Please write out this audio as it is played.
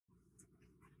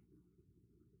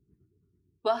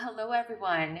Well, hello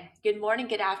everyone. Good morning,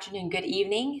 good afternoon, good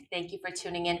evening. Thank you for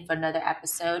tuning in for another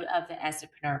episode of the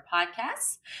Entrepreneur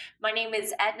Podcast. My name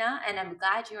is Edna, and I'm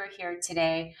glad you are here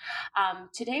today.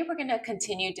 Today, we're going to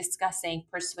continue discussing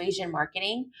persuasion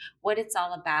marketing, what it's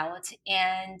all about,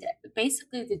 and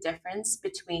basically the difference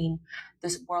between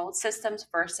this world systems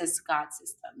versus God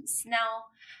systems. Now,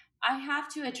 I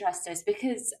have to address this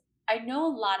because I know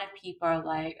a lot of people are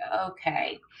like,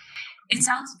 okay, it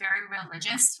sounds very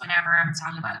religious whenever I'm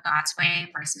talking about God's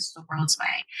way versus the world's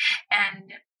way.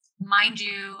 And mind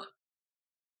you,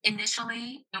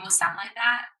 initially it will sound like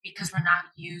that because we're not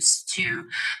used to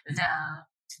the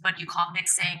what you call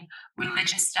mixing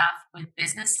religious stuff with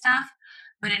business stuff.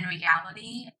 But in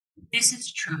reality, this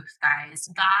is truth, guys.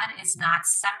 God is not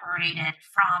separated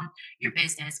from your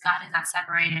business. God is not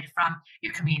separated from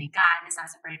your community. God is not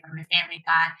separated from your family.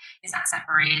 God is not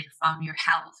separated from your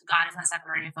health. God is not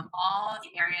separated from all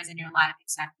the areas in your life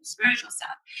except the spiritual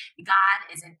stuff.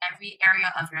 God is in every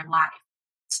area of your life,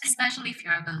 especially if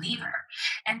you're a believer.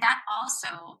 And that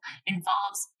also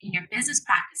involves in your business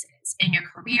practices, in your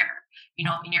career, in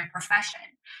your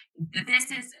profession. This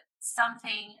is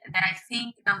something that I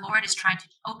think the Lord is trying to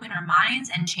open our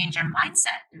minds and change our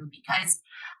mindset through, because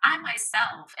I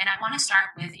myself, and I want to start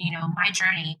with, my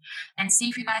journey and see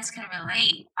if you guys can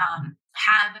relate,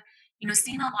 have,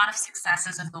 seen a lot of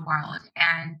successes of the world.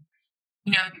 And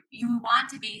you want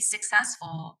to be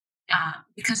successful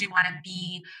because you want to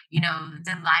be,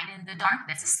 the light in the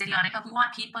darkness, the city on a hill. We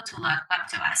want people to look up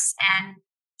to us. And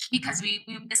because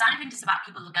it's not even just about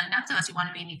people looking up to us. We want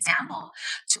to be an example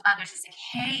to others to say,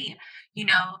 hey, you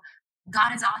know,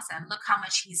 God is awesome. Look how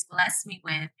much He's blessed me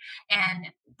with.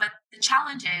 But the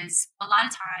challenge is a lot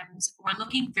of times we're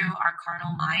looking through our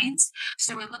carnal minds.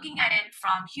 So we're looking at it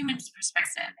from human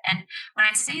perspective. And when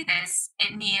I say this,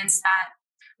 it means that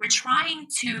we're trying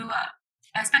to,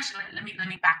 especially, let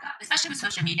me back up, especially with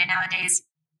social media nowadays,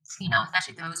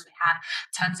 especially those who have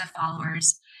tons of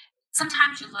followers.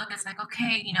 Sometimes you look, it's like,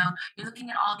 okay, you're looking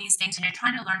at all these things and you're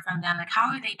trying to learn from them. Like,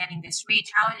 how are they getting this reach?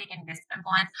 How are they getting this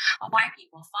influence? Why are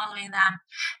people following them?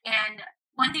 And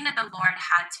one thing that the Lord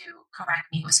had to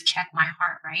correct me was to check my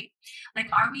heart, right?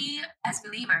 Like, are we as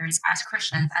believers, as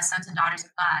Christians, as sons and daughters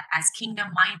of God, as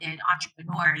kingdom minded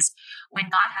entrepreneurs,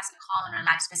 when God has a call in our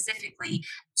life specifically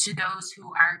to those who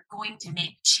are going to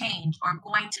make change or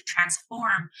going to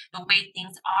transform the way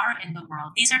things are in the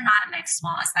world? These are not like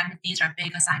small assignments, these are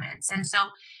big assignments. And so,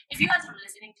 if you guys are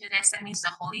listening to this, that means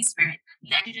the Holy Spirit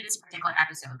led you to this particular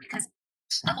episode, because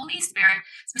the Holy Spirit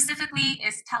specifically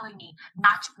is telling me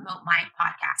not to promote my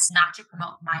podcast, not to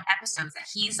promote my episodes, that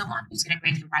He's the one who's going to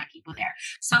bring the right people there.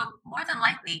 So, more than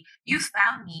likely, you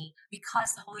found me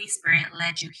because the Holy Spirit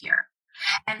led you here.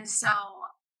 And so,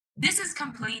 this is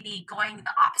completely going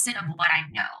the opposite of what I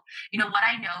know. What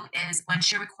I know is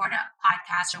once you record a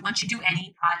podcast or once you do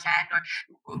any project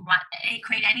or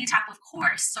create any type of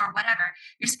course or whatever,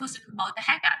 you're supposed to promote the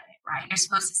heck out of it, right? You're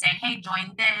supposed to say, hey,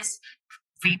 join this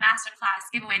free masterclass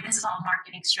giveaway. This is all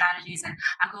marketing strategies. And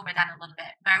I'll go over that in a little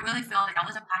bit. But I really feel like I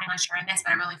wasn't planning on sharing this,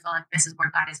 but I really feel like this is where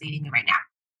God is leading me right now.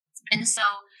 And so,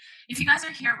 if you guys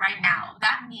are here right now,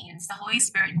 that means the Holy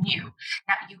Spirit knew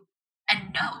that you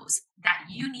and knows that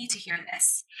you need to hear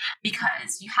this,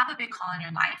 because you have a big call in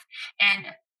your life and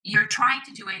you're trying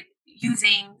to do it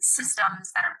using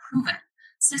systems that are proven,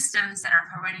 systems that have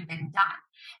already been done.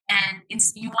 And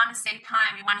you want to save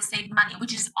time, you want to save money,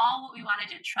 which is all what we want to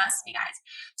do. Trust me, guys.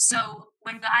 So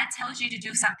when God tells you to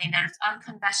do something that is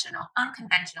unconventional,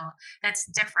 that's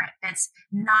different, that's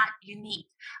not unique,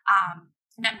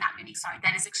 no, not unique, sorry,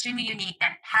 that is extremely unique,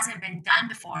 that hasn't been done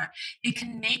before, it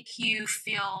can make you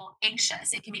feel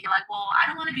anxious. It can make you like, well, I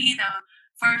don't want to be the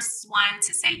first one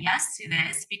to say yes to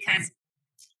this because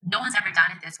no one's ever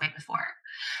done it this way before.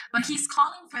 But He's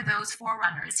calling for those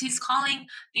forerunners. He's calling,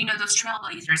 those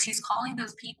trailblazers. He's calling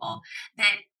those people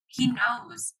that He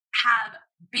knows have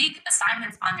big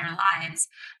assignments on their lives,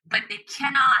 but they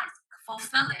cannot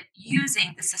fulfill it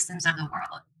using the systems of the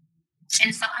world.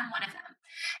 And so I'm one of them.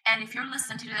 And if you're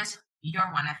listening to this,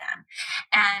 you're one of them.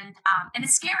 And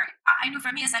it's scary. I know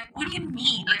for me, it's like, what do you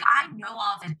mean? Like, I know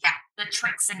all the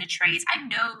tricks and the trades. I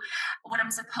know what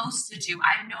I'm supposed to do.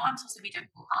 I know I'm supposed to be doing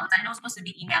cold calls. I know I'm supposed to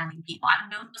be emailing people. I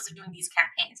know I'm supposed to be doing these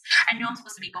campaigns. I know I'm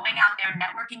supposed to be going out there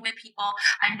networking with people.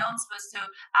 I know I'm supposed to,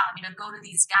 go to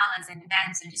these galas and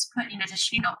events and just put,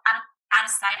 out of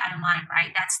sight, out of mind,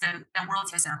 right? That's the world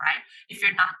system, right? If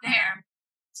you're not there,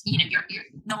 you're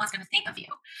no one's going to think of you.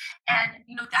 And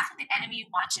that's what the enemy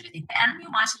wants you to think. The enemy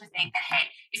wants you to think that, hey,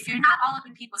 if you're not all up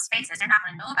in people's faces, they're not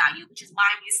going to know about you, which is why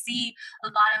you see a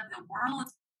lot of the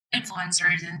world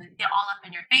influencers, and they're all up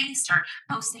in your face or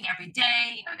posting every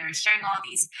day. They're sharing all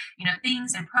these,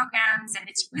 things and programs, and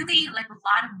it's really like a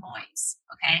lot of noise.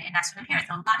 Okay. And that's what I'm hearing.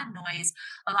 It's a lot of noise,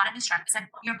 a lot of distractions. And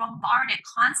you're bombarded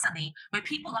constantly with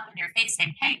people up in your face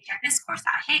saying, hey, check this course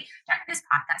out. Hey, check this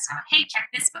podcast out. Hey, check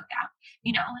this book out,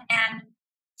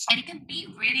 and it can be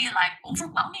really like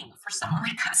overwhelming for someone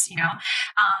like us.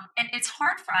 And it's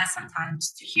hard for us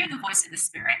sometimes to hear the voice of the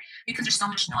spirit because there's so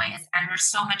much noise and there's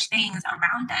so much things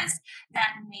around us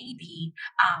that may be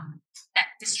that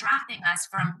distracting us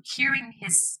from hearing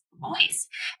his voice.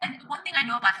 And one thing I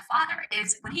know about the Father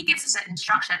is when he gives us an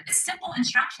instruction, a simple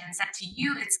instructions that to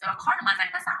you it's a carnal mind, like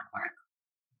that's not work.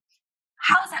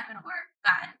 How is that going to work,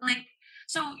 God? Like,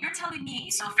 so you're telling me,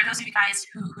 so for those of you guys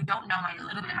who don't know a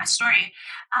little bit of my story,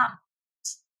 um,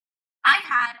 I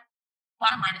had,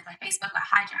 bottom line is my Facebook got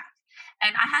hijacked.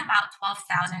 And I had about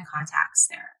 12,000 contacts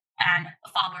there and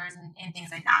followers and things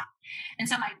like that. And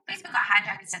so my Facebook got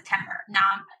hijacked in September.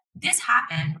 Now, this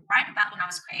happened right about when I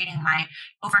was creating my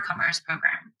Overcomers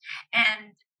program.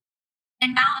 And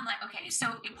and now I'm like, okay,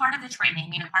 so part of the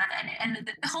training, part of the, and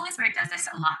the Holy Spirit does this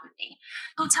a lot with me.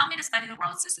 He'll tell me to study the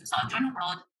world system. So I'll join a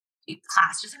world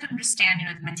class just to understand,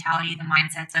 the mentality, the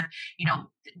mindsets of,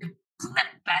 the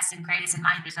best and greatest in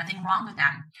mind. There's nothing wrong with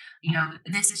them.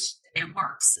 This is, it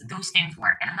works. Those things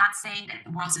work. And I'm not saying that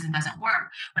the world system doesn't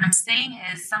work. What I'm saying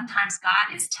is sometimes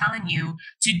God is telling you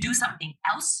to do something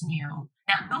else new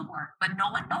that will work, but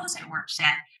no one knows it works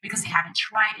yet because they haven't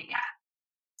tried it yet.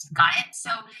 Got it?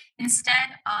 So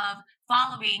instead of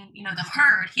following, the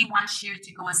herd, he wants you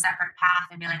to go a separate path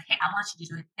and be like, hey, I want you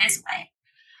to do it this way.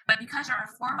 But because you're a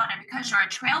forerunner, because you're a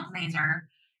trailblazer,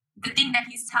 the thing that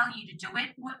he's telling you to do it,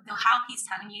 how he's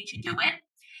telling you to do it,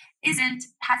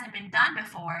 hasn't been done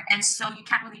before, and so you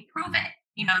can't really prove it.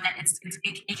 That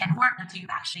it can work until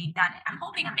you've actually done it. I'm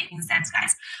hoping I'm making sense,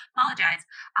 guys. Apologize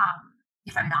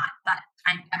if I'm not, but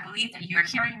I believe that you're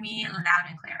hearing me loud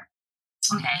and clear.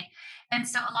 Okay. And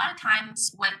so a lot of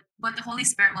times what the Holy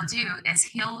Spirit will do is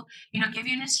he'll, give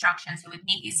you an instruction. So with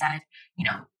me, he said,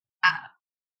 uh,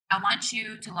 I want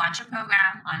you to launch a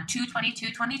program on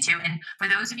 2/22/22. And for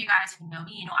those of you guys who know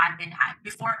me, I've been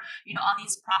before, all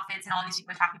these prophets and all these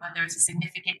people are talking about there's a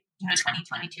significant,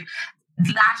 2022.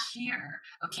 Last year,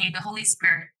 okay, the Holy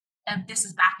Spirit, and this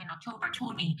is back in October,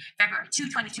 told me February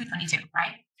 2/22/22,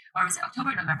 right? Or was it October,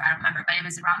 November? I don't remember, but it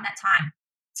was around that time.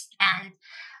 And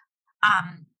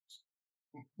um,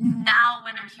 now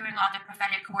when I'm hearing all the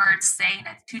prophetic words saying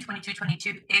that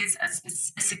 2/22/22 is a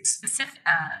specific,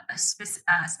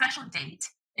 special date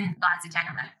in God's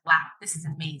agenda, I'm like, wow, this is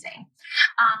amazing.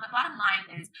 The bottom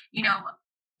line is,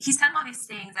 he's done all these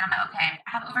things, and I'm like, okay, I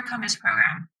have overcome this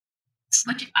program,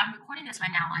 which I'm recording this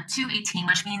right now on 2/18,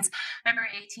 which means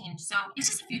February 18th. So it's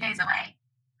just a few days away.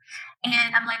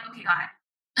 And I'm like, okay, God,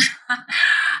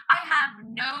 I have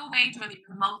no way to really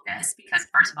promote this because,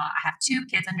 first of all, I have two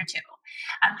kids under two.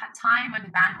 I don't have time or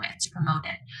the bandwidth to promote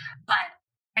it. But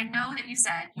I know that you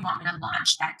said you want me to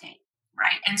launch that date,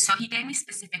 right? And so he gave me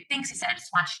specific things. He said, I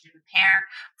just want you to prepare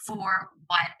for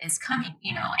what is coming,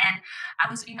 And I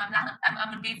was,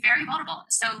 I'm going to be very vulnerable.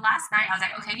 So last night I was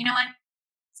like, okay, you know what?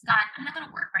 God, I'm not going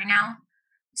to work right now.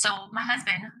 So my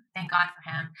husband, thank God for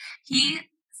him, he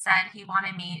said he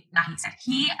wanted me, not he said,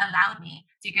 he allowed me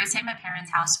to go stay at my parents'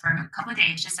 house for a couple of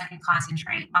days just so I can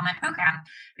concentrate on my program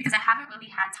because I haven't really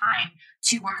had time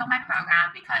to work on my program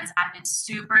because I've been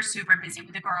super, super busy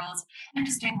with the girls and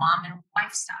just doing mom and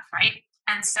wife stuff, right?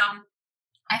 And so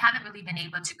I haven't really been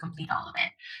able to complete all of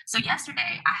it. So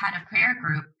yesterday I had a prayer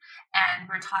group and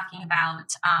we're talking about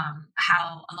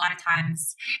how a lot of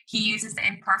times he uses the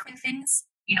imperfect things,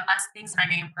 us things that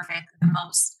are imperfect the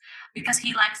most because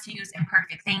he likes to use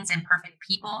imperfect things, imperfect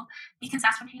people, because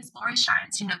that's when his glory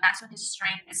shines. That's when his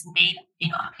strength is made,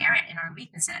 apparent in our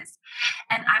weaknesses.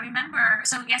 And I remember,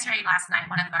 so yesterday, last night,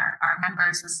 one of our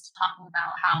members was talking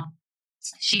about how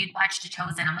she watched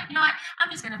Chosen. I'm like, you know what? I'm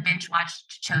just going to binge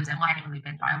watch Chosen. Well, I didn't really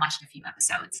binge. I watched a few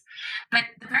episodes. But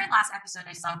the very last episode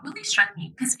I saw really struck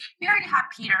me because we already have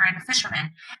Peter and a fisherman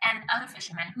and other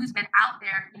fishermen who's been out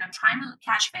there, trying to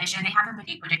catch fish and they haven't been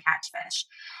able to catch fish.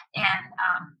 And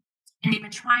they've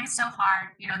been trying so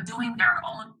hard, doing their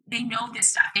own, they know this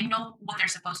stuff. They know what they're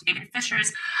supposed to be. They've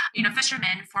been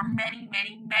fishermen for many,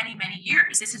 many, many, many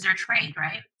years. This is their trade,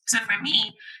 right? So for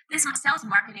me, this sales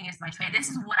marketing is my trade. This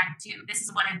is what I do. This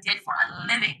is what I did for a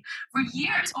living. For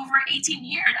years, over 18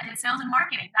 years, I did sales and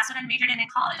marketing. That's what I majored in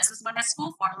college. This is what I went to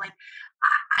school for. Like,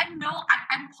 I know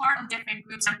I'm part of different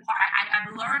groups. I've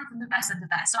learned from the best of the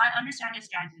best. So I understand the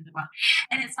strategies as well.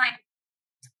 And it's like,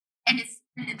 and it's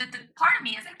the part of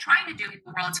me is like trying to do it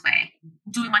the world's way,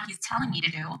 doing what he's telling me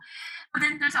to do. But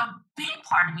then there's a big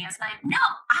part of me that's like, no,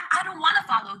 I don't want to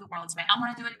follow the world's way. I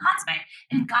want to do it God's way.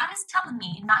 And God is telling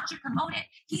me not to promote it.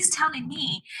 He's telling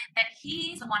me that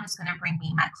He's the one who's going to bring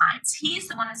me my clients. He's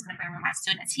the one who's going to bring me my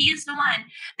students. He's the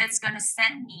one that's going to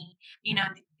send me,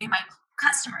 my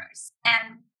customers.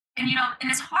 And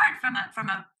it's hard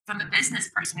from a business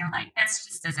person. You're like, that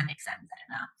just doesn't make sense. I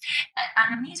don't know.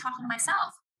 And me talking to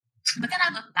myself. But then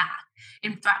I look back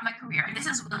throughout my career, and this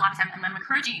is a lot of time, and I'm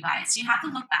encouraging you guys, you have to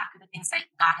look back at the things that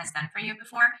God has done for you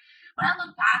before. When I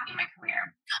look back in my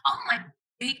career, all my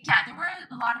there were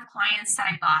a lot of clients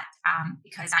that I got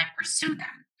because I pursued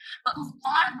them. But a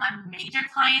lot of my major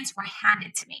clients were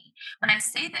handed to me. When I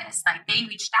say this, like they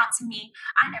reached out to me,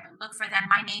 I never looked for them.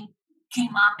 My name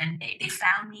came up and they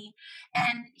found me,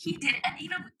 and he did. And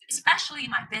even especially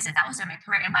in my business, that was in my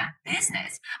career. In my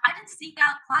business, I didn't seek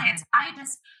out clients. I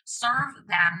just served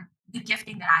them the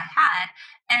gifting that I had,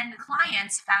 and the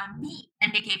clients found me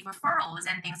and they gave referrals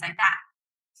and things like that.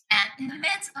 And in the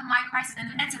midst of my crisis, in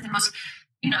the midst of the most,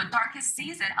 darkest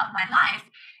season of my life,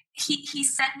 he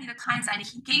sent me the kinds I need.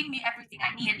 He gave me everything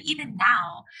I need. And even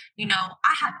now,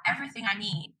 I have everything I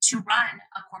need to run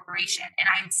a corporation. And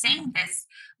I'm saying this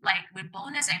like with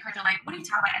boldness and encouragement, like, what are you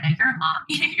talking about? And you're a mom.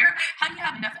 How do you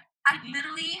have enough? I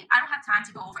don't have time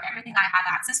to go over everything I have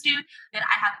access to, that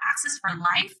I have access for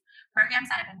life, programs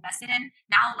that I've invested in.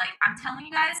 Now, like I'm telling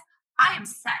you guys, I am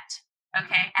set.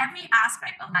 Okay. Every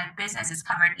aspect of my business is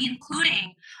covered,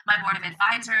 including my board of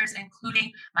advisors,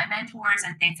 including my mentors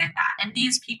and things like that. And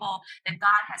these people that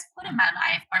God has put in my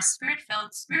life are spirit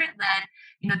filled, spirit led.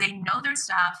 They know their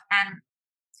stuff. And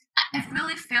I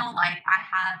really feel like I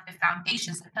have the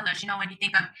foundations, the pillars. When you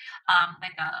think of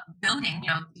like a building,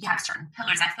 you have certain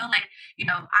pillars. I feel like,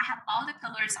 I have all the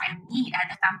pillars I need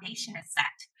and the foundation is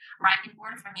set, right? In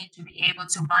order for me to be able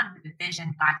to run with the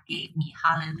vision God gave me.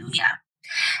 Hallelujah.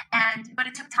 But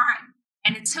it took time.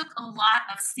 And it took a lot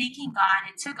of seeking God.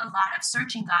 It took a lot of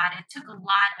searching God. It took a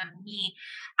lot of me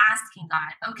asking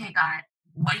God, okay, God,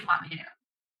 what do you want me to do?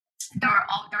 There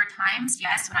were times,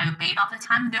 yes, when I obeyed all the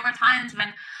time. There were times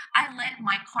when I let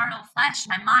my carnal flesh,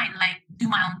 my mind, like do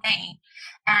my own thing.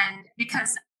 And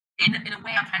because in a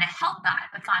way I'm trying to help God,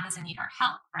 but God doesn't need our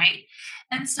help, right?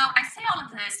 And so I say all of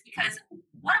this because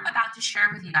what I'm about to share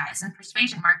with you guys in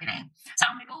persuasion marketing. So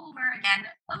I'm going to go over again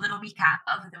a little recap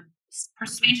of the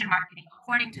persuasion marketing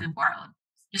according to the world.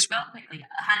 Just real quickly,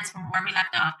 Hannes, from where we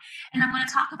left off. And I'm going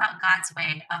to talk about God's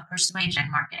way of persuasion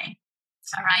marketing.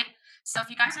 All right. So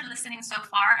if you guys are listening so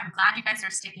far, I'm glad you guys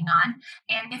are sticking on.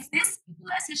 And if this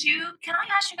blesses you, can I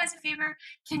ask you guys a favor?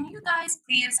 Can you guys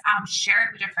please share it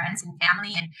with your friends and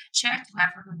family and share it to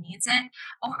whoever who needs it?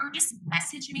 Or just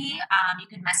message me. You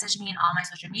can message me in all my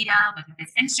social media, whether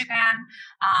it's Instagram.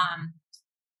 I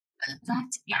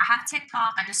have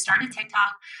TikTok. I just started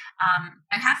TikTok.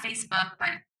 I have Facebook, but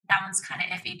that one's kind of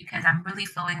iffy because I'm really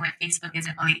feeling like Facebook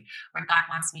isn't really where God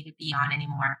wants me to be on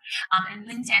anymore. And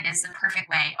LinkedIn is the perfect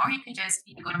way, or you can just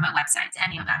go to my website,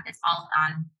 any of them. It's all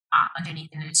on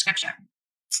underneath in the description.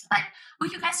 But will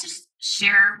you guys just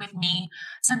share with me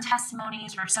some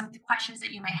testimonies or some questions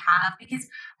that you may have? Because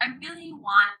I really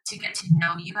want to get to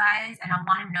know you guys and I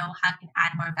want to know how I can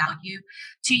add more value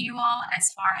to you all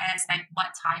as far as like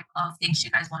what type of things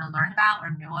you guys want to learn about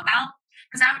or know about,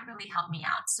 because that would really help me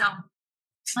out. So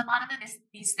a lot of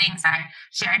these things I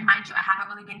share, and mind you, I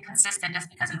haven't really been consistent just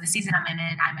because of the season I'm in.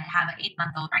 I might have an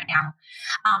 8-month-old right now,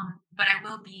 but I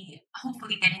will be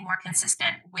hopefully getting more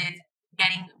consistent with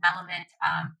getting relevant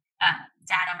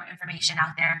data or information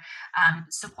out there,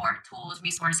 support tools,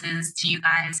 resources to you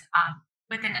guys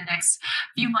within the next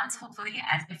few months, hopefully,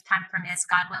 as if time permits,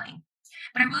 God willing.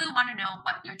 But I really want to know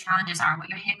what your challenges are, what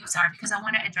your hiccups are, because I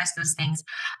want to address those things.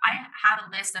 I have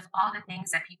a list of all the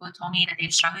things that people told me that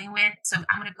they're struggling with. So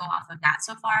I'm going to go off of that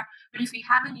so far. But if you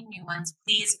have any new ones,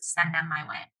 please send them my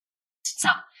way. So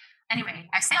anyway,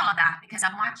 I say all that because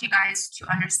I want you guys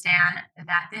to understand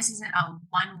that this isn't a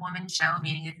one-woman show,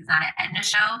 meaning this is not an Edna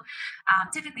show.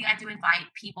 Typically, I do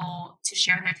invite people to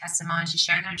share their testimonies, to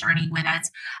share their journey with us,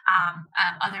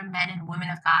 other men and women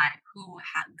of God who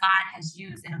God has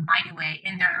used in a mighty way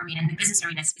in their arena, in the business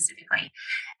arena specifically,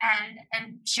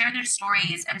 and share their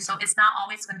stories. And so it's not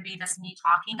always going to be just me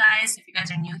talking, guys. If you guys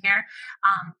are new here,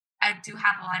 I do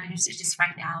have a lot of news. It's just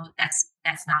right now that's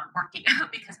not working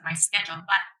because of my schedule,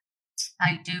 but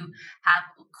I do have,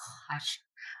 oh gosh,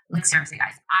 like seriously,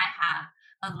 guys, I have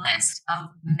a list of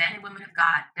men and women of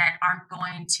God that are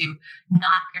going to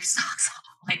knock your socks off.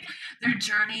 Like their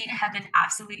journey have been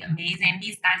absolutely amazing.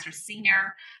 These guys are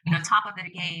senior, top of their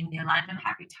game. A lot of them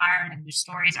have retired, and their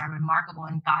stories are remarkable.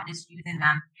 And God is using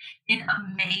them in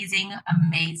amazing,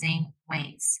 amazing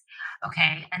ways.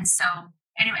 Okay, and so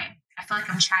anyway, I feel like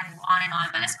I'm chatting on and on,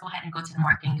 but let's go ahead and go to the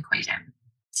marketing equation.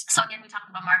 So again, we talked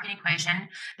about marketing equation.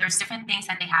 There's different things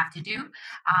that they have to do.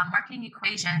 Marketing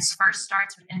equations first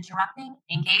starts with interrupting,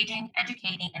 engaging,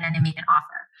 educating, and then they make an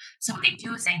offer. So what they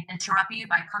do is they interrupt you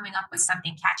by coming up with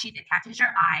something catchy that catches your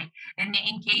eye. Then they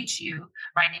engage you,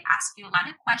 right? They ask you a lot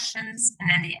of questions, and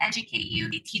then they educate you.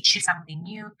 They teach you something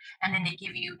new, and then they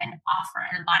give you an offer.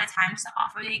 And a lot of times, the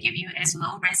offer they give you is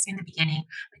low risk in the beginning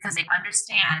because they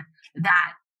understand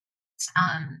that.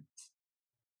 Um,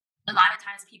 a lot of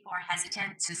times people are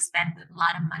hesitant to spend a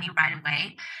lot of money right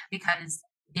away because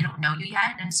they don't know you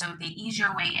yet. And so they ease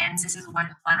your way in. This is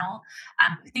one funnel.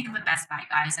 Think of a Best Buy,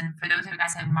 guys. And for those of you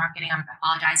guys that have marketing, I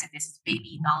apologize if this is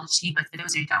baby knowledge to you, but for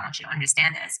those of you who don't, want you to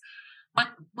understand this. What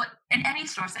in any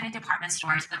stores, any department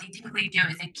stores, what they typically do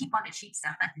is they keep all the cheap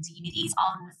stuff, like the DVDs,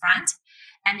 all in the front,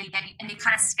 and they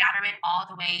kind of scatter it all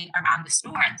the way around the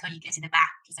store until you get to the back,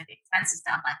 which is like the expensive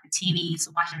stuff, like the TVs,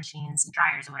 the washing machines, the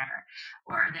dryers, or whatever,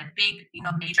 or the big,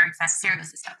 major expensive stereo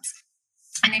systems.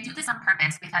 And they do this on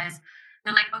purpose because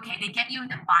they're like, okay, they get you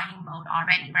in the buying mode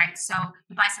already, right? So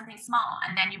you buy something small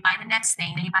and then you buy the next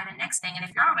thing, then you buy the next thing. And if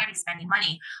you're already spending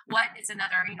money, what is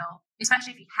another,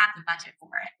 especially if you have the budget for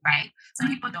it, right? Some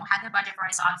people don't have the budget for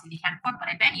it, so obviously they can't afford it.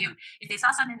 But I bet you if they saw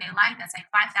something they like that's like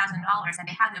 $5,000 and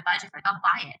they have the budget for it, they'll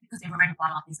buy it because they've already bought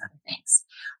all these other things,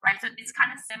 right? So it's kind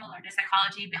of similar. The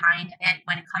psychology behind it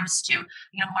when it comes to,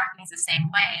 marketing is the same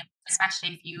way,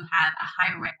 especially if you have a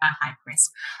high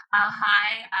risk, a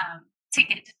high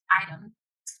ticket item.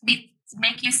 They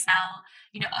make you sell,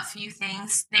 a few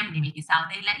things. They really make you sell.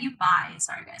 They let you buy.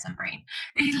 Sorry, guys, I'm brain.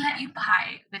 They let you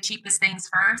buy the cheapest things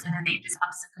first, and then they just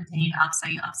continue to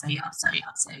upsell you, upsell you, upsell you,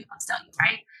 upsell you, upsell you,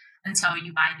 right? Until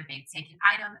you buy the big ticket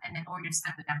item, and then or you're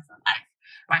stuck with them for life,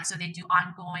 right? So they do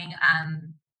ongoing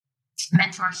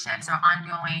mentorships or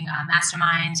ongoing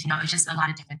masterminds. It's just a lot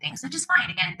of different things, which is fine.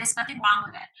 Again, there's nothing wrong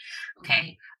with it.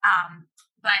 Okay,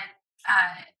 but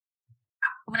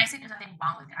when I say there's nothing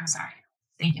wrong with it, I'm sorry.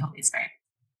 Thank you, Holy Spirit.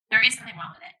 There is something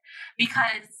wrong with it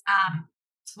because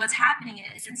what's happening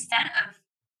is instead of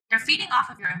they're feeding off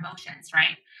of your emotions,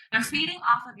 right? They're feeding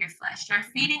off of your flesh. They're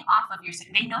feeding off of your.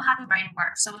 They know how the brain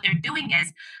works. So what they're doing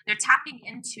is they're tapping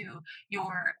into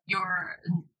your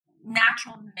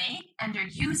natural make, and they're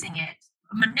using it,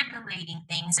 manipulating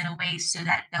things in a way so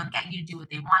that they'll get you to do what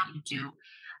they want you to do,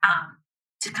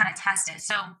 to kind of test it.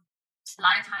 So a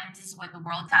lot of times this is what the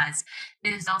world does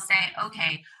is they'll say,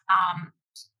 okay,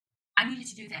 I need you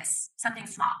to do this, something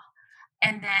small.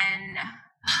 And then,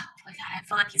 oh my God, I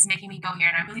feel like he's making me go here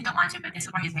and I really don't want to, but this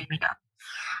is where he's making me go.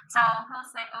 So he'll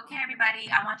say, okay, everybody,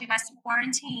 I want you guys to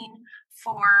quarantine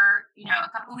for, a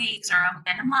couple weeks or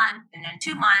then a month and then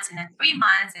 2 months and then 3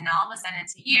 months. And all of a sudden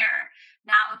it's a year.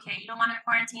 Now, okay, you don't want to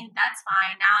quarantine. That's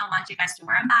fine. Now I want you guys to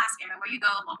wear a mask everywhere you go,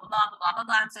 blah, blah, blah, blah, blah, blah,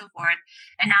 blah, and so forth.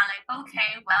 And now like,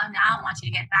 okay, well, now I want you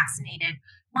to get vaccinated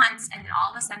once. And then all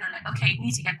of a sudden they're like, okay, you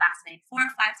need to get vaccinated 4 or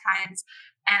 5 times.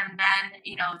 And then,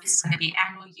 this is going to be an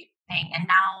annual thing. And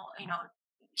now, you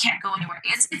can't go anywhere.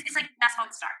 It's like, that's how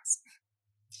it starts.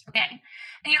 Okay.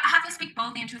 And I have to speak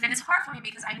boldly and truth. And it's hard for me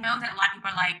because I know that a lot of people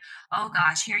are like, oh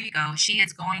gosh, here you go. She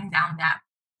is going down that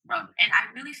road. And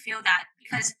I really feel that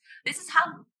because this is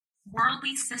how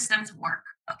worldly systems work.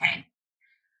 Okay.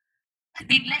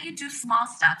 They let you do small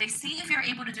stuff. They see if you're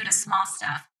able to do the small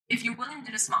stuff. If you're willing to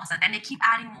do the small stuff, then they keep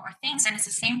adding more things. And it's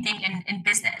the same thing in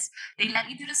business. They let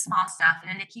you do the small stuff and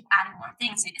then they keep adding more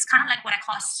things. It's kind of like what I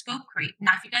call scope creep.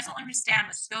 Now, if you guys don't understand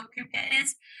what scope creep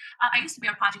is, I used to be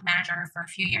a project manager for a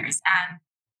few years and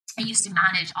I used to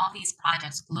manage all these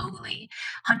projects globally,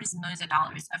 hundreds of millions of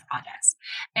dollars of projects.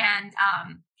 And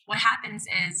what happens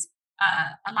is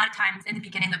a lot of times in the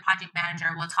beginning, the project manager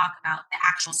will talk about the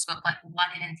actual scope, like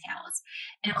what it entails.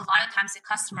 And a lot of times the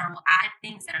customer will add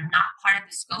things that are not part of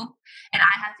the scope. And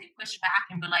I have to push back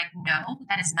and be like, no,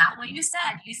 that is not what you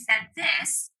said. You said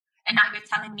this. And now you're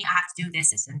telling me I have to do this,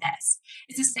 this, and this.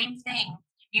 It's the same thing,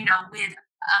 with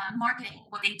marketing.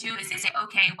 What they do is they say,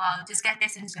 okay, well, just get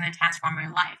this and it's going to transform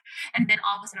your life. And then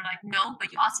all of a sudden, they're like, no,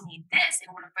 but you also need this in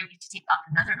order for you to take up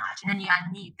another notch. And then you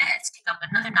need this to take up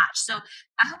another notch. So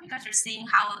I hope you guys are seeing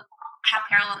how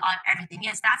parallel everything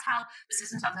is. That's how the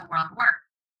systems of the world work.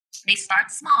 They start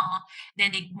small,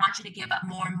 then they want you to give up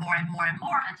more and more and more and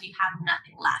more until you have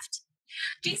nothing left.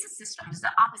 Jesus' system is the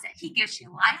opposite. He gives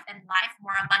you life and life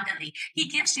more abundantly. He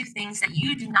gives you things that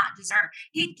you do not deserve.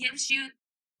 He gives you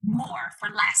more for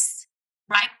less,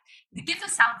 right? the gift of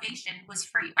salvation was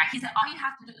free, right? He said all you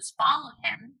have to do is follow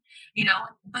him,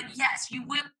 but yes, you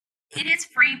will. It is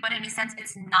free, but in a sense,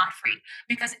 it's not free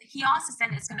because he also said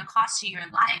it's going to cost you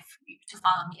your life to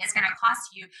follow me. It's going to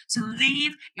cost you to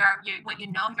leave your what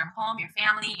you know, your home, your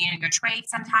family, your trade.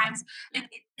 Sometimes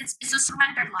it's a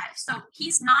surrendered life. So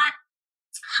he's not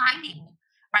hiding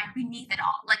right beneath it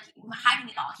all, like hiding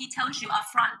it all. He tells you up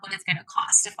front what it's going to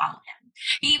cost to follow him.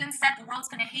 He even said the world's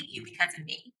going to hate you because of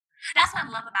me. That's what I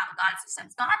love about God's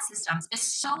systems. God's systems is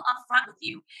so upfront with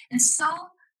you and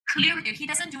so clear with you. He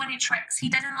doesn't do any tricks. He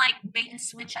doesn't like bait and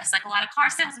switch us like a lot of car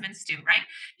salesmen do, right?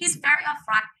 He's very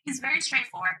upfront. He's very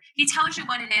straightforward. He tells you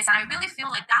what it is, and I really feel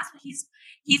like that's what he's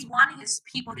wanting his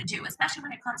people to do, especially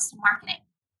when it comes to marketing.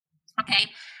 Okay,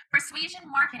 persuasion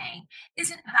marketing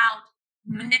isn't about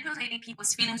manipulating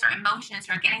people's feelings or emotions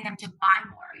or getting them to buy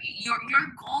more. Your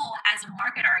goal as a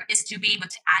marketer is to be able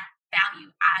to add value,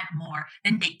 add more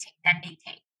than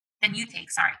you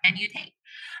take. Sorry, than you take.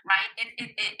 Right?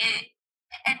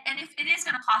 And if it is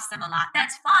going to cost them a lot,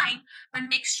 that's fine. But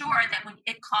make sure that when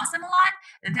it costs them a lot,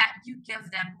 that you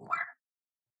give them more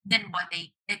than what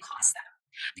it costs them,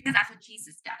 because that's what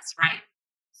Jesus does, right?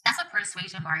 That's what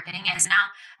persuasion marketing is. Now,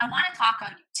 I want to talk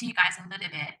to you guys a little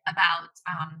bit about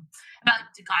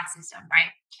the God system,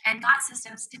 right? And God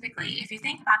systems typically, if you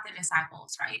think about the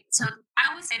disciples, right? So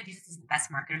I always say that Jesus is the best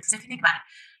marketer because if you think about it,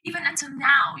 even until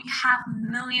now, you have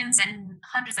millions and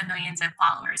hundreds of millions of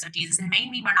followers of Jesus, and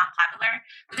maybe we're not popular,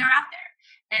 but they're out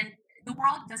there, and the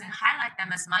world doesn't highlight them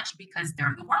as much because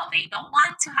they're the world. They don't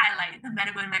want to highlight the men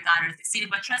and women of God or succeeded.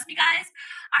 But trust me, guys,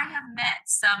 I have met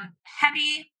some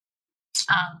heavy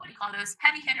what do you call those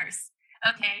heavy hitters,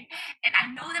 okay, and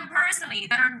I know them personally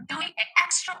that are doing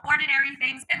extraordinary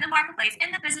things in the marketplace,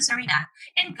 in the business arena,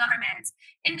 in governments,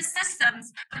 in the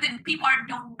systems, but then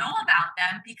don't know about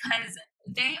them because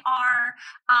they are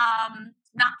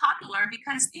not popular,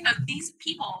 because these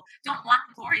people don't want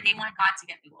the glory, they want God to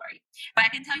get the glory. But I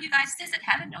can tell you guys this, that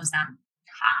heaven knows them.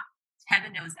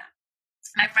 Heaven knows them.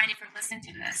 My friend, if you're listening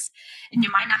to this and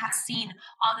you might not have seen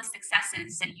all the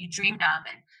successes that you dreamed of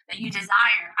and that you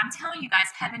desire, I'm telling you guys,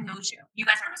 heaven knows you. You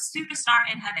guys are a superstar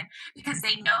in heaven because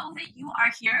they know that you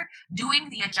are here doing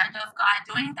the agenda of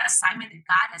God, doing the assignment that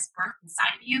God has birthed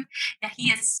inside of you, that He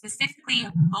has specifically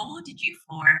molded you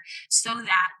for so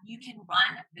that you can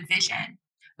run the vision.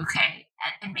 Okay,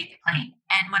 and make it plain.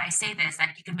 And when I say this,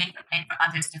 that you can make it plain for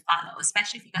others to follow,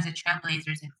 especially if you guys are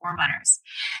trailblazers and forerunners.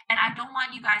 And I don't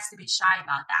want you guys to be shy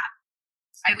about that.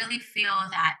 I really feel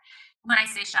that when I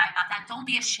say shy about that, don't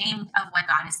be ashamed of what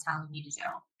God is telling you to do.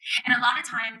 And a lot of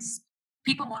times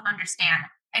people won't understand.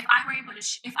 If I were able to,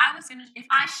 if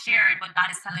I shared what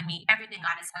God is telling me, everything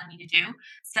God is telling me to do,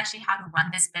 especially how to run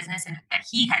this business and that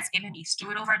He has given me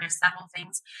steward over, there's several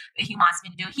things that He wants me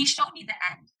to do. He showed me the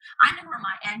end. I know where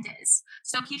my end is.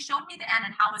 So He showed me the end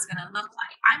and how it's going to look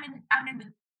like. I'm in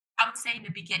the, I would say in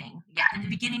the beginning, yeah, in the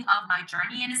beginning of my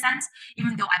journey, in a sense,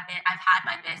 even though I've had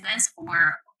my business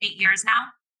for 8 years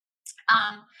now.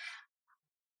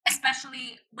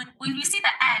 Especially when you see the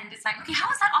end, it's like, okay, how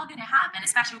is that all going to happen?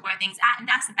 Especially where things at. And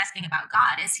that's the best thing about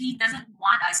God is He doesn't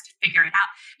want us to figure it out.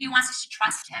 He wants us to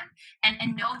trust Him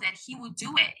and know that He will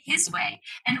do it His way.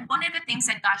 And one of the things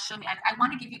that God showed me, I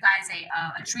want to give you guys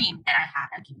a dream that I had.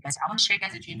 I want to share you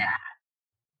guys a dream that I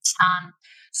had.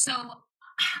 So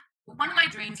one of my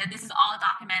dreams, and this is all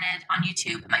documented on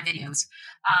YouTube in my videos.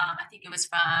 I think it was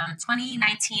from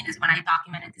 2019 is when I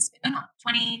documented this. No,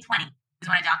 2020 is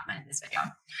when I documented this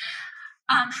video.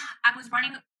 I was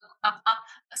running up.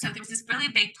 So there was this really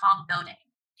big, tall building,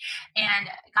 and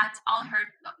God, all I heard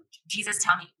Jesus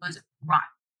tell me was run.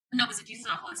 No, was it Jesus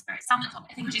or Holy Spirit? Someone told me.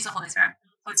 I think it was Jesus or Holy Spirit.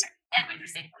 Holy Spirit. Anyway, they're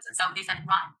the same person. So they said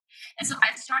run, and so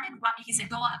I started running. He said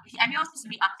go up. I knew I was supposed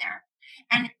to be up there,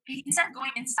 and instead of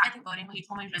going inside the building, he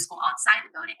told me to just go outside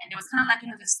the building, and there was kind of like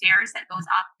the stairs that goes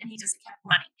up, and he just kept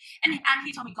running, and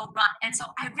he told me go run, and so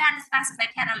I ran as fast as I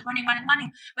can. I was running,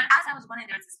 but as I was running,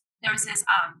 there was this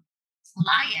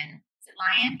lion. Is it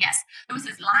lion? Yes. There was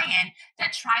this lion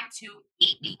that tried to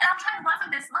eat me. And I'm trying to run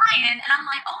from this lion. And I'm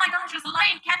like, oh my gosh, there's a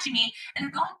lion catching me and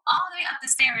going all the way up the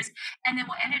stairs. And then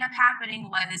what ended up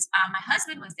happening was my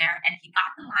husband was there and he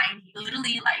got the lion. He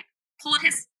literally like pulled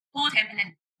him and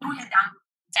then threw him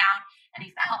down and he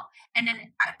fell. And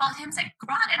then I felt him say,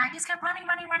 run. And I just kept running.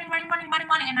 And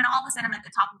then all of a sudden I'm at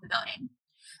the top of the building.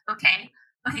 Okay,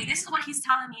 this is what he's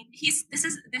telling me. This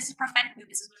is prophetically,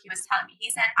 this is what he was telling me.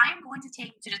 He said, I am going to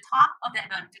take you to the top of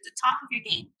that building, to the top of your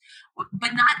gate,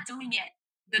 but not doing it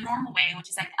the normal way,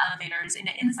 which is like elevators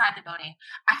inside the building.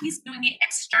 I He's doing it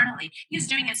externally. He's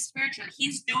doing it spiritually.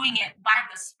 He's doing it by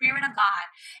the Spirit of God.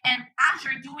 And as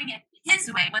you're doing it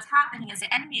His way, what's happening is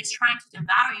the enemy is trying to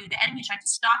devour you. The enemy is trying to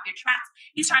stop your tracks.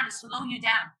 He's trying to slow you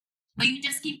down. But you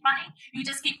just keep running. You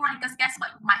just keep running because guess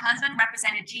what? My husband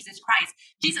represented Jesus Christ.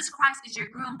 Jesus Christ is your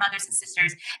groom, brothers and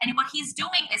sisters. And what he's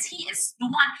doing is he is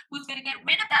the one who's going to get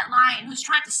rid of that lion who's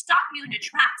trying to stop you in your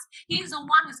tracks. He's the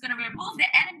one who's going to remove the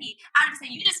enemy out of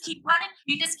saying, you just keep running,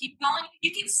 you just keep going,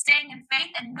 you keep staying in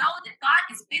faith and know that God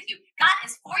is with you. God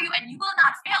is for you and you will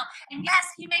not fail. And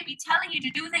yes, he may be telling you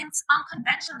to do things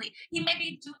unconventionally. He may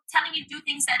be telling you to do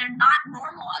things that are not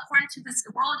normal according to this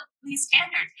worldly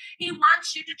standards. He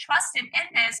wants you to trust him in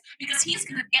this because he's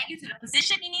going to get you to the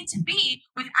position you need to be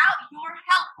without your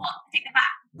help. Well, take it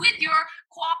back. With your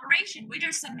cooperation, with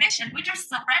your submission, with your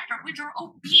surrender, with your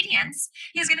obedience,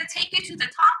 he's going to take you to the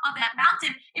top of that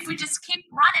mountain if we just keep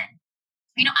running.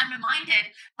 You know, I'm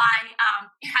reminded by,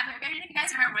 have any of you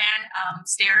guys ever ran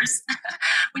stairs?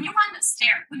 When you run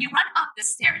up the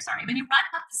stairs,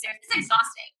 it's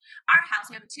exhausting. Our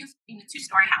house, we have a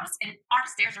two-story house, and our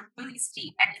stairs are really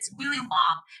steep and it's really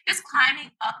long. Just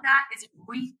climbing up that is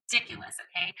ridiculous,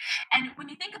 okay? And when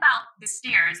you think about the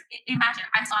stairs, imagine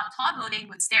I saw a tall building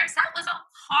with stairs. That was a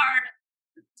hard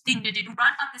thing to do, to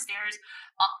run up the stairs.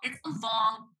 It's a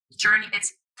long journey.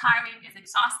 It's tiring, it's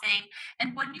exhausting.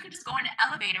 And when you can just go in an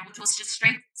elevator, which was just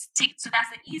straight, so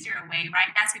that's the easier way, right?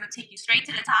 That's going to take you straight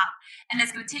to the top, and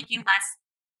it's going to take you less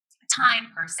time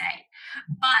per se.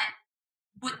 But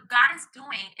what God is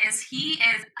doing is he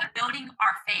is building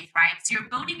our faith, right? So you're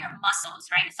building your muscles,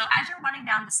 right? So as you're running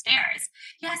down the stairs,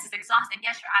 yes, it's exhausting.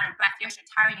 Yes, you're out of breath. Yes, you're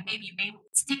tiring. And maybe you may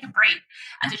take a break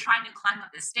as you're trying to climb up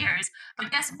the stairs.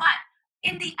 But guess what?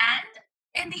 In the end,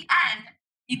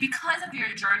 because of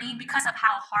your journey, because of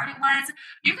how hard it was,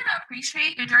 you're going to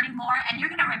appreciate your journey more and you're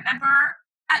going to remember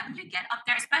when you get up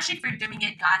there, especially if you're doing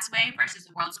it God's way versus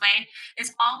the world's way,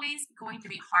 it's always going to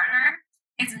be harder.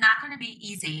 It's not going to be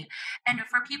easy. And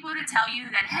for people to tell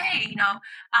you that, hey,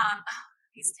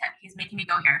 he's making me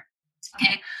go here.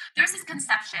 Okay, there's this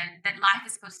conception that life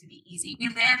is supposed to be easy. We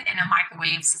live in a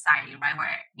microwave society, right?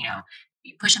 Where,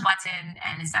 you push a button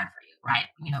and it's done for you, right?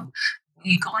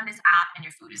 You go on this app and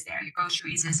your food is there, your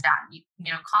groceries is done. You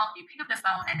pick up the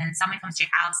phone and then someone comes to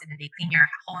your house and then they clean your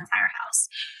whole entire house.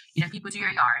 People do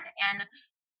your yard. And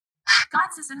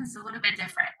God's system is a little bit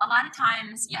different. A lot of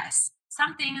times, yes,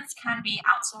 some things can be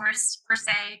outsourced per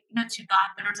se, to God,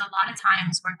 but there's a lot of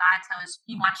times where God tells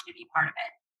He wants you to be part of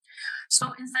it.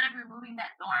 So instead of removing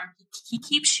that thorn, he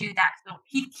keeps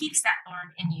that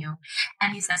thorn in you,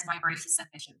 and He says, "My grace is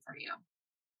sufficient for you."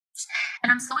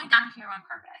 And I'm slowing down here on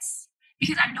purpose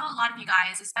because I know a lot of you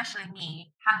guys, especially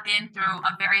me, have been through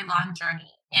a very long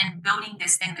journey in building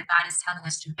this thing that God is telling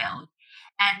us to build.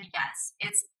 And yes,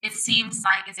 it seems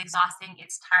like it's exhausting,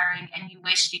 it's tiring, and you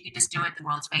wish you could just do it the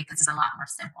world's way because it's a lot more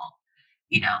simple.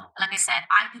 Like I said,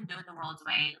 I can do it the world's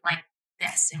way, like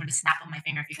this. It would snap on my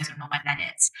finger if you guys don't know what that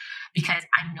is, because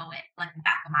I know it like the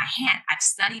back of my hand. I've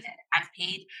studied it. I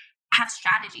have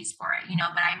strategies for it,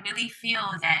 but I really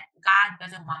feel that God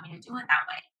doesn't want me to do it that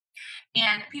way.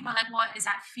 And people are like, well, is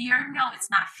that fear? No,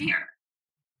 it's not fear.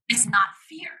 It's not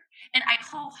fear. And I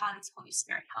hope, Holy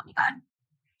Spirit, help me, God.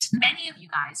 Many of you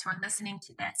guys who are listening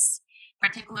to this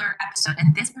particular episode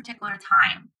in this particular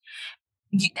time,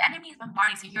 the enemy is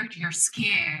bombarding, saying you're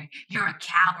scared, you're a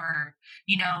coward.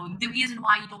 The reason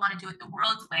why you don't want to do it the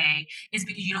world's way is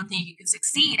because you don't think you can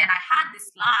succeed. And I had this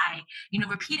lie,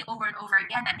 repeat it over and over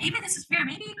again, that maybe this is fear.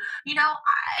 Maybe,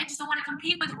 I just don't want to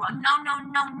compete with the world. No, no,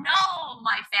 no, no,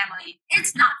 my family.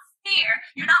 It's not fear.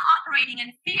 You're not operating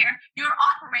in fear. You're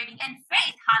operating in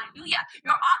faith. Hallelujah.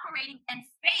 You're operating in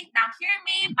faith. Now hear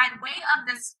me by way of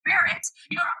the Spirit.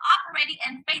 You're operating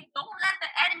in faith. Don't let the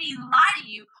enemy lie to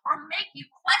you or make you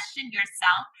question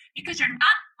yourself, because you're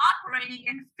not operating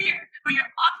in fear, but you're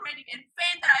operating in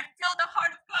faith. And I feel the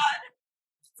heart of God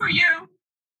for you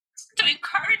to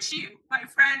encourage you, my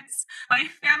friends, my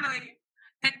family,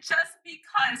 that just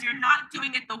because you're not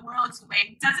doing it the world's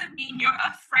way doesn't mean you're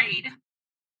afraid.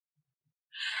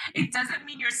 It doesn't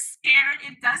mean you're scared.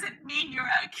 It doesn't mean you're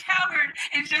a coward.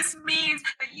 It just means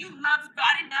that you love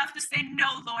God enough to say, no,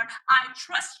 Lord, I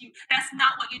trust you. That's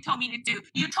not what you told me to do.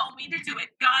 You told me to do it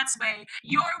God's way,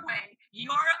 your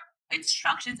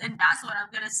instructions, and that's what I'm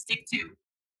going to stick to.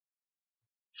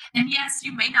 And yes,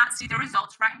 you may not see the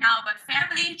results right now, but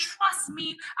family, trust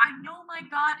me. I know my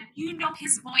God, and you know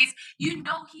His voice. You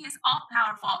know He is all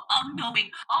powerful, all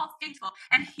knowing, all faithful,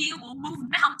 and He will move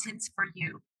mountains for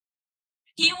you.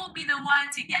 He will be the one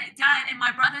to get it done. And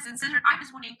my brothers and sisters, I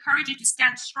just want to encourage you to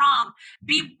stand strong,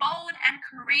 be bold and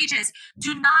courageous.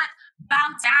 Do not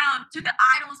bow down to the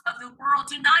idols of the world.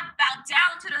 Do not bow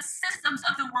down to the systems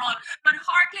of the world, but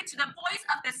hearken to the voice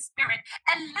of the Spirit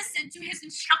and listen to his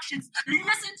instructions.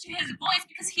 Listen to his voice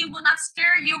because he will not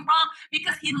steer you wrong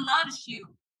because he loves you.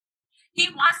 He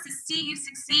wants to see you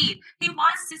succeed. He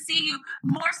wants to see you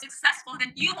more successful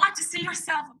than you want to see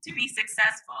yourself to be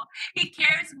successful. He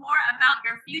cares more about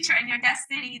your future and your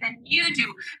destiny than you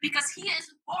do because He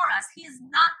is for us. He is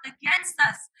not against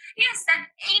us. He has sent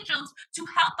angels to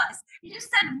help us, He has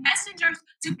sent messengers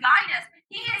to guide us.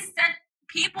 He has sent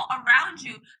people around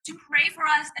you to pray for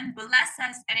us and bless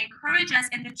us and encourage us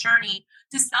in the journey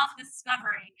to self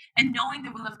discovery and knowing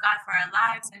the will of God for our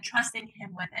lives and trusting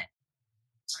Him with it.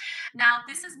 Now,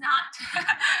 this is not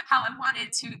how I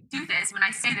wanted to do this. When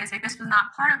I say this, like this was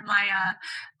not part of my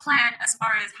plan as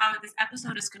far as how this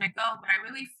episode is going to go. But I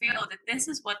really feel that this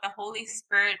is what the Holy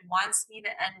Spirit wants me to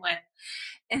end with: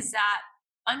 is that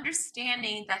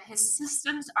understanding that His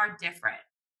systems are different.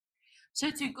 So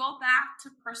to go back to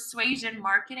persuasion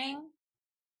marketing,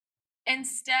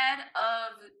 instead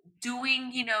of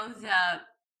doing, the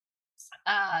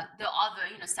all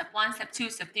the step one, step two,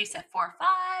 step three, step four,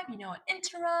 five,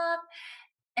 interrupt,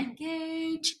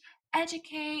 engage,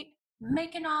 educate,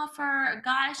 make an offer.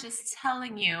 God is just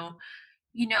telling you,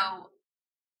 you know,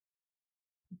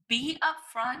 be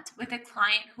upfront with the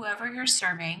client, whoever you're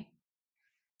serving.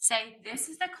 Say, this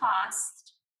is the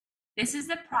cost, this is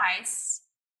the price.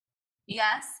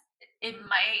 Yes, it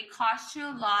might cost you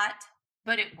a lot,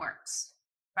 but it works,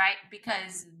 right?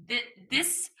 Because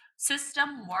this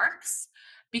system works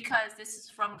because this is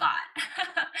from God.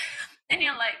 And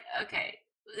you're like, okay,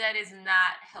 that is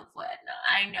not helpful.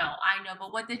 I know,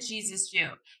 but what did Jesus do?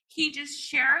 He just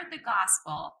shared the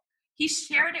gospel. He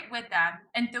shared it with them,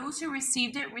 and those who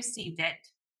received it,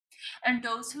 and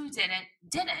those who didn't,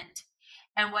 didn't.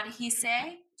 And what did he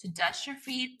say? To dust your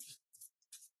feet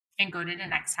and go to the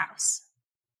next house.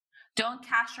 Don't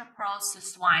cast your pearls to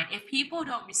swine. If people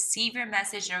don't receive your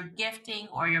message, your gifting,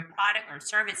 or your product or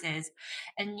services,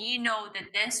 and you know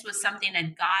that this was something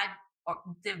that God or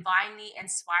divinely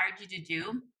inspired you to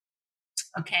do,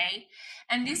 okay?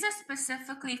 And these are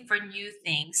specifically for new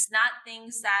things, not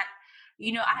things that,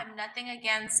 I have nothing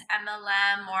against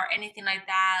MLM or anything like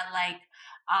that, like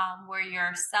where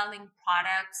you're selling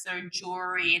products or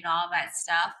jewelry and all that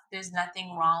stuff. There's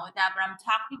nothing wrong with that. But I'm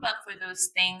talking about for those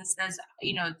things, those,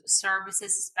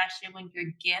 services, especially when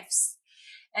your gifts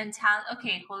and talent.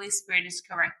 Okay, Holy Spirit is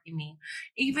correcting me.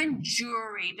 Even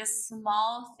jewelry, the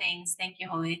small things. Thank you,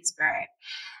 Holy Spirit.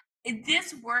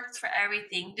 This works for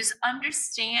everything. Just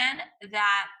understand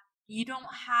that you don't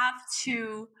have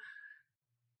to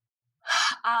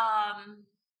um,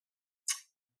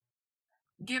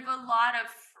 give a lot of,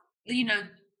 you know,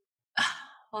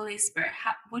 Holy Spirit.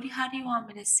 How do you want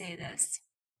me to say this?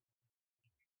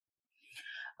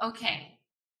 Okay.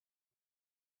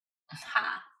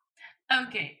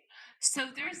 Okay. So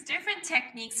there's different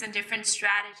techniques and different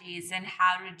strategies and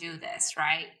how to do this,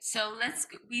 right? So let's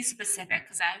be specific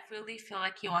because I really feel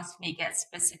like he wants me to get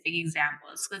specific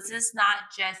examples because this is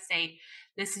not just say,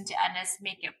 listen to and let's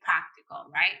make it practical,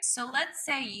 right? So let's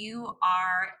say you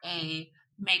are a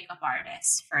makeup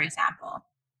artist, for example,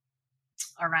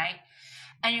 all right?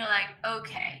 And you're like,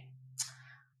 okay,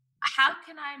 how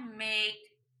can I make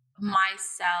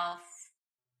myself,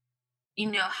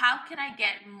 how can I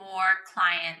get more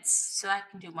clients so I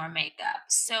can do more makeup?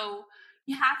 So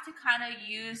you have to kind of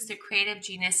use the creative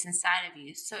genius inside of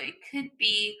you. So it could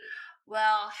be,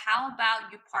 well, how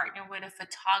about you partner with a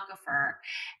photographer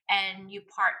and you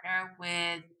partner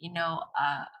with,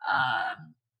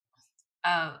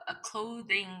 a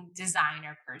clothing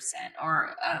designer person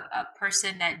or a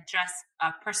person that just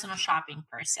a personal shopping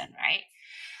person, right?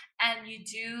 And you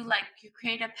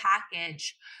create a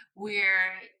package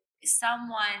where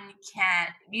someone can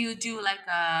you do like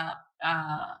a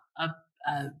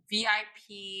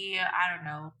VIP, I don't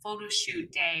know, photo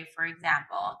shoot day, for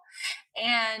example,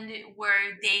 and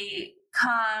where they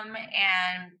come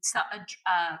and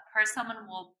someone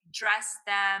will dress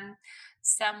them,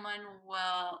 someone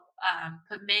will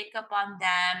put makeup on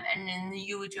them, and then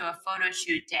you would do a photo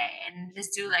shoot day and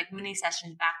just do like mini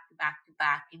sessions back to back to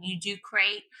back, and you do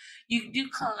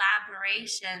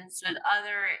collaborations with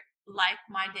other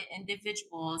like-minded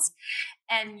individuals,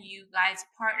 and you guys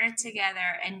partner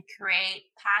together and create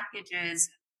packages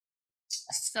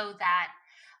so that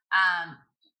um,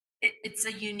 it's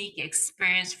a unique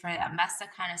experience for them. That's the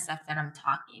kind of stuff that I'm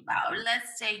talking about.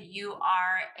 Let's say you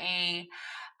are a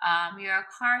You're a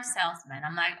car salesman.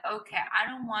 I'm like, okay, I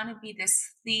don't want to be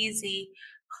this sleazy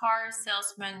car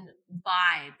salesman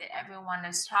vibe that everyone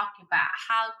is talking about.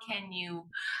 How can you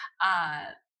uh,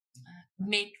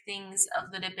 make things a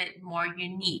little bit more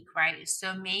unique, right?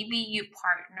 So maybe you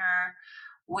partner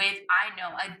with,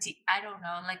 I don't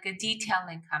know, like a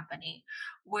detailing company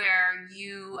where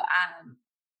you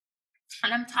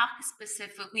and I'm talking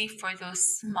specifically for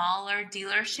those smaller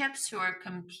dealerships who are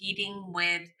competing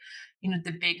with,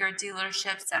 the bigger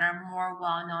dealerships that are more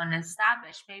well known and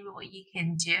established. Maybe what you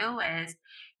can do is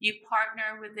you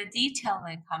partner with a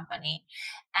detailing company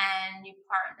and you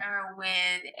partner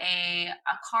with a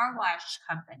car wash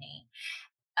company,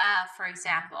 for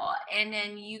example, and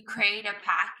then you create a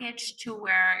package to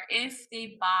where if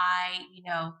they buy,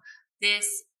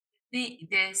 this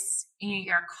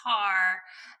your car,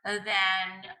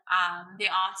 then they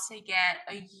also get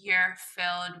a year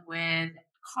filled with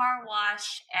car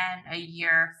wash and a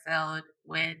year filled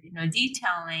with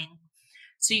detailing.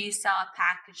 So you sell a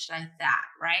package like that,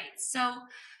 right? So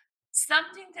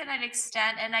something to that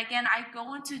extent. And again, I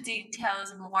go into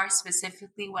details more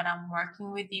specifically when I'm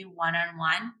working with you one on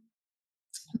one,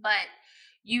 but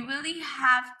you really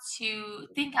have to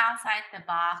think outside the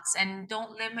box and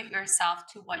don't limit yourself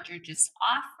to what you're just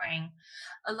offering.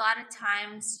 A lot of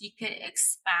times you could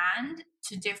expand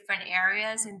to different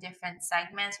areas and different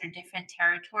segments or different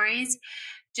territories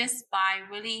just by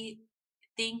really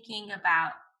thinking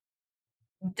about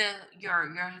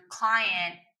your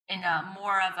client in a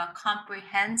more of a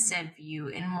comprehensive view,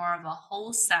 in more of a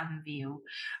wholesome view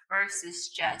versus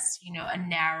just a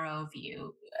narrow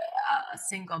view, a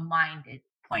single-minded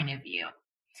point of view.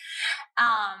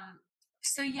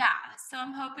 So yeah, so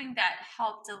I'm hoping that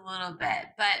helped a little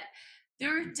bit, but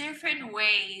there are different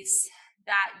ways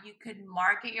that you could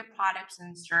market your products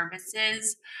and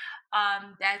services,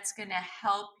 that's going to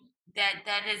help,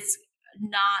 that is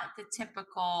not the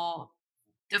typical,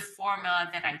 the formula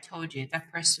that I told you, the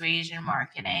persuasion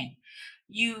marketing.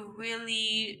 You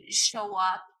really show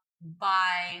up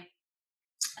by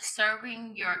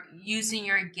serving your using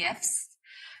your gifts.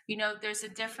 There's a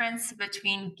difference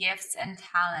between gifts and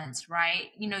talents, right?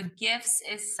 Gifts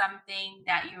is something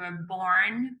that you were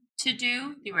born to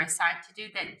do, you were assigned to do,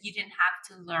 that you didn't have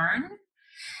to learn.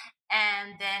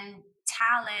 And then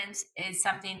talent is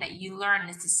something that you learn,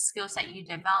 it's the skills that you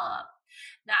develop.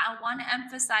 Now, I want to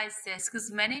emphasize this because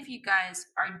many of you guys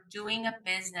are doing a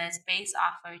business based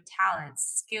off of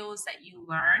talents, skills that you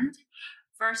learned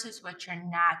versus what you're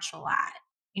natural at,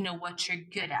 what you're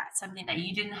good at, something that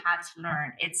you didn't have to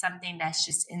learn. It's something that's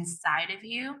just inside of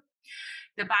you.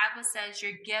 The Bible says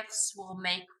your gifts will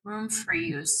make room for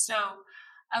you. So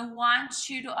I want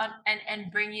you to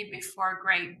and bring you before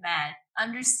great men.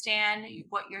 Understand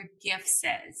what your gifts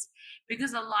is,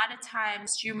 because a lot of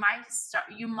times you might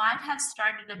have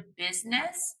started a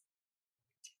business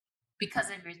because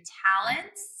of your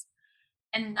talents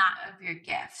and not of your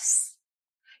gifts.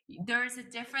 There is a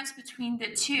difference between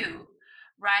the two,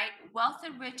 right? Wealth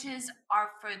and riches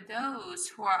are for those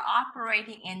who are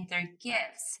operating in their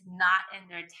gifts, not in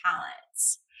their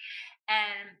talents.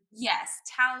 And yes,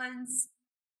 talents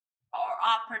or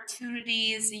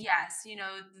opportunities, yes,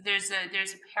 there's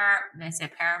a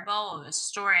parable or a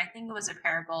story, I think it was a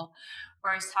parable,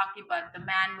 where it's talking about the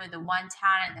man with the one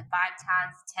talent, the 5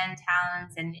 talents, 10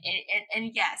 talents,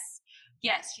 and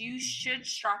yes, you should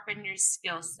sharpen your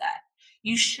skill set.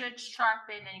 You should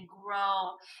sharpen and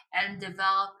grow and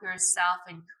develop yourself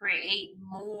and create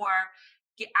more.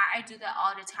 I do that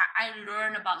all the time. I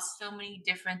learn about so many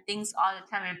different things all the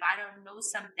time. If I don't know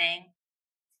something,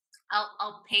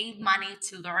 I'll pay money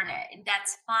to learn it, and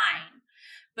that's fine.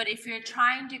 But if you're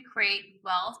trying to create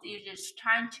wealth, you're just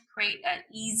trying to create an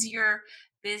easier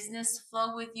business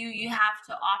flow with you, you have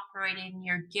to operate in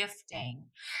your gifting.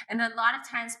 And a lot of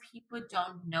times people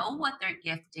don't know what their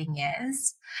gifting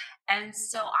is. And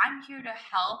so I'm here to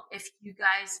help if you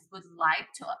guys would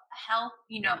like to help,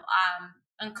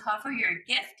 uncover your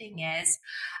gifting is.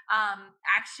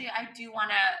 Actually, I do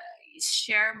want to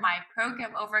share my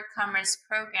program, Overcomers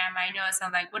program. I know it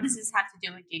sounds like, what does this have to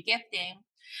do with your gifting?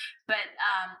 But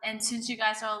and since you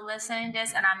guys are listening to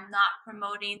this and I'm not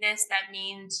promoting this, that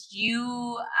means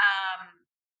you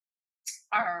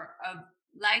are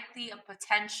likely a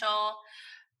potential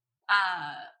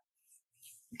uh,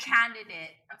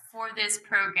 candidate for this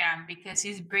program because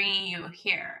he's bringing you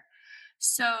here.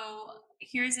 So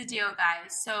here's the deal,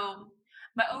 guys. So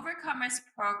my Overcomers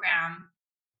program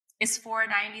is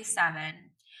 $497,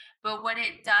 but what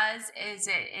it does is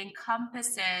it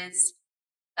encompasses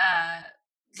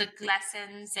like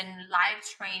lessons and live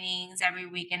trainings every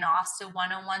week, and also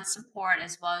one-on-one support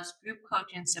as well as group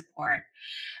coaching support.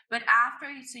 But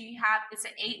so you have, it's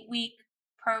an 8 week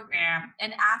program,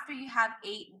 and after you have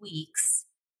 8 weeks,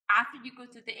 after you go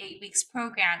through the 8 weeks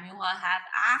program, you will have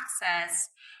access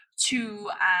to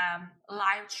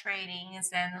live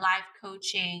trainings and live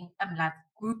coaching, live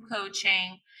group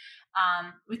coaching,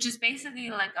 which is basically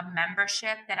like a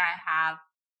membership that I have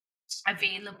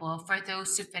available for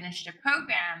those who finish the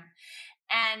program.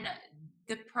 And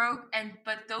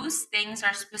but those things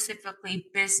are specifically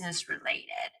business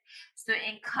related, so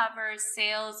it covers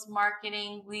sales,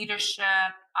 marketing,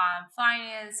 leadership,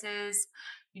 finances,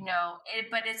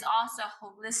 but it's also a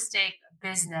holistic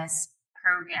business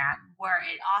program where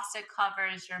it also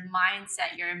covers your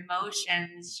mindset, your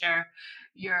emotions,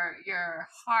 your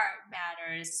heart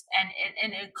matters,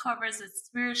 and it covers the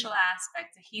spiritual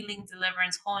aspect of healing,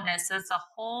 deliverance, wholeness. So it's a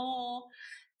whole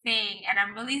thing, and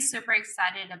I'm really super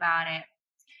excited about it.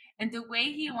 And the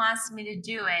way he wants me to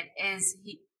do it is,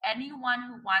 anyone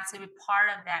who wants to be part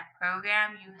of that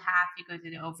program, you have to go to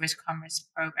the Overcomers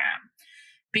program,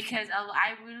 because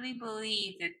I really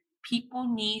believe that people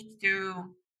need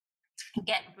to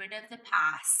get rid of the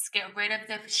past, get rid of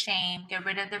the shame, get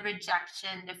rid of the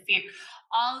rejection, the fear,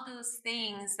 all those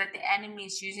things that the enemy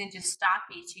is using to stop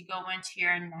you to go into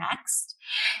your next.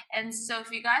 And so, if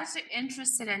you guys are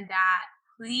interested in that,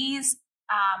 please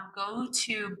go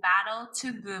to Battle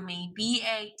to Booming,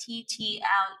 BATTLE,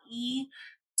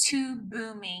 to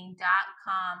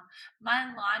booming.com.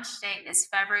 My launch date is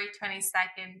February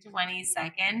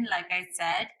 22nd, like I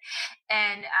said,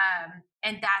 and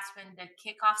that's when the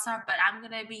kickoffs are. But I'm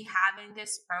going to be having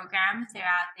this program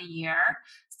throughout the year,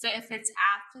 so if it's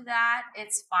after that,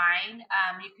 it's fine.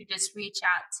 You could just reach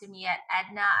out to me at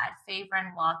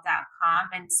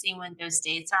edna@favorinwealth.com and see when those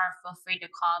dates are. Feel free to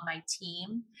call my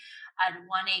team at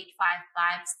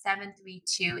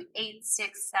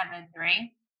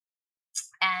 1-855-732-8673,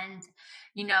 and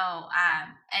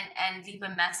and leave a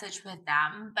message with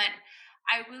them. But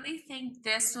I really think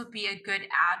this will be a good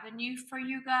avenue for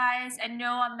you guys. And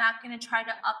no, I'm not going to try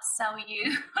to upsell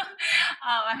you.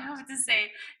 I have to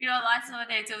say, lots of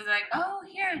they do is like, oh,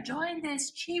 here, join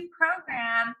this cheap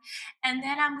program, and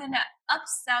then I'm going to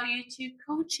upsell you to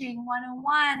coaching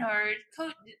 101 or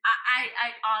coach.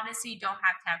 I honestly don't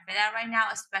have time for that right now,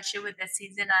 especially with the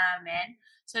season that I'm in.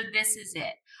 So this is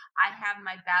it. I have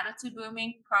my Battle to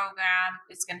Booming program.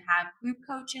 It's going to have group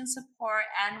coaching support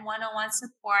and one-on-one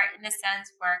support, in a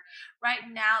sense where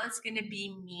right now it's going to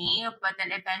be me, but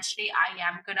then eventually I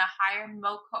am going to hire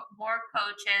more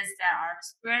coaches that are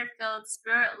spirit-filled,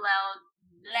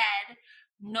 spirit-led,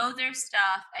 know their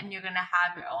stuff, and you're going to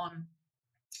have your own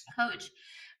coach.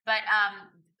 But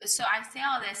so I say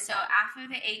all this. So after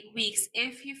the 8 weeks,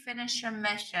 if you finish your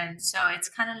mission, so it's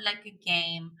kind of like a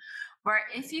game where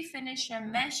if you finish your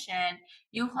mission,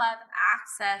 you have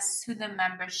access to the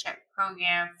membership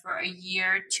program for a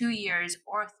year, 2 years,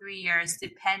 or 3 years,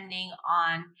 depending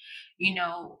on,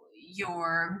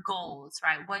 your goals,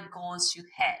 right? What goals you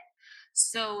hit.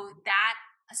 So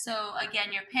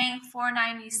again, you're paying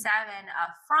 $497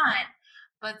 up front,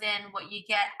 but then what you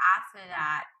get after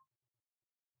that,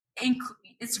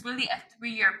 it's really a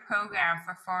 3-year program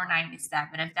for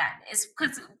 $497. If that is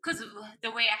because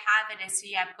the way I have it is, so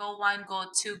you have goal 1,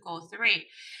 goal 2, goal 3.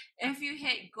 If you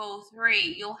hit goal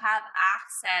 3, you'll have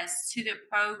access to the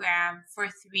program for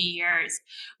 3 years,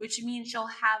 which means you'll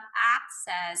have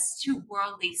access to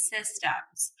worldly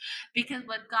systems. Because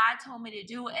what God told me to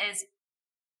do is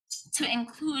to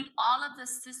include all of the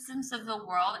systems of the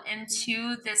world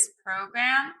into this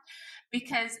program,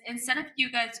 because instead of you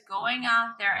guys going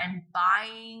out there and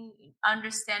buying,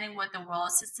 understanding what the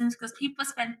world systems, because people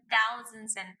spend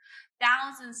thousands and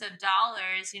thousands of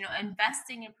dollars,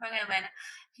 investing in program, and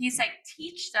he's like,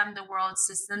 teach them the world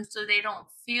system so they don't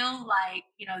feel like,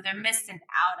 they're missing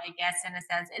out, I guess, in a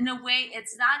sense. In a way,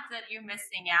 it's not that you're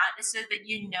missing out, it's so that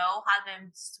you know how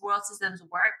the world systems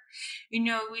work. We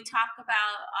talk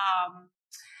about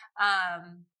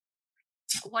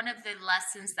one of the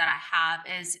lessons that I have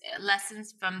is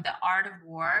lessons from the Art of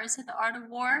War. Is it the Art of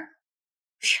War?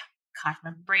 Gosh,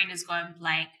 my brain is going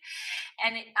blank.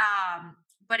 And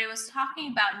but it was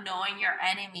talking about knowing your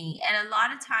enemy. And a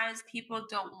lot of times people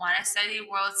don't want to study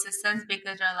world systems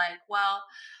because they're like, well,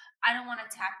 I don't want to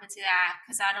tap into that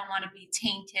because I don't want to be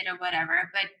tainted or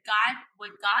whatever. But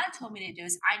what God told me to do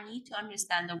is I need to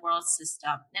understand the world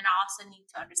system, and I also need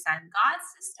to understand God's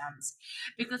systems,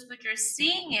 because what you're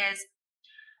seeing is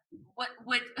what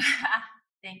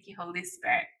thank you, Holy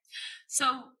Spirit.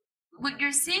 So what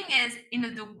you're seeing is,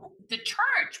 the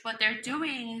church, what they're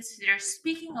doing is they're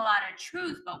speaking a lot of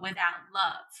truth, but without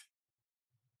love,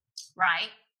 right?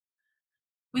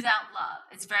 Without love.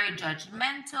 It's very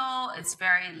judgmental. It's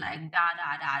very like da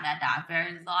da da da da,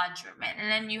 very law driven. And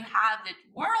then you have the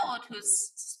world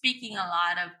who's speaking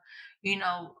you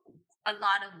know, a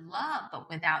lot of love, but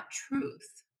without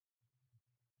truth,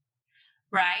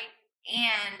 right?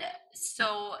 And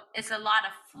so it's a lot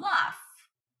of fluff,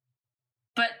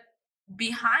 but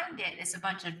behind it is a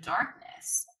bunch of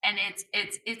darkness, and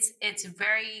it's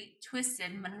very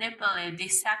twisted, manipulative,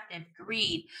 deceptive,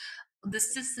 greed. The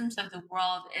systems of the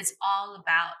world is all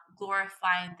about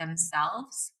glorifying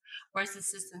themselves, whereas the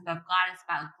systems of God is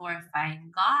about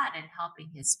glorifying God and helping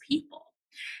his people.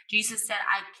 Jesus said,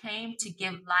 I came to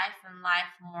give life and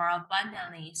life more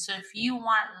abundantly. So if you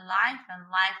want life and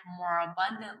life more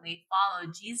abundantly,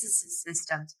 follow Jesus'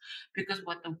 systems, because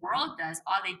what the world does,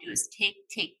 all they do is take,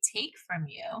 take, take from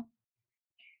you.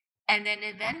 And then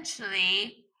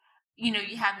eventually, you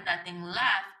have nothing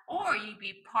left, or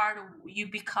you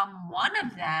become one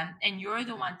of them, and you're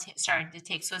the one starting to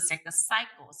take. So it's like a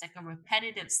cycle, it's like a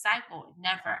repetitive cycle, it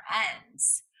never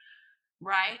ends,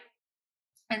 right?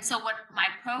 And so what my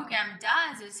program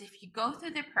does is, if you go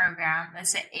through the program,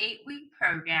 it's an 8-week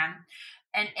program,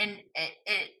 and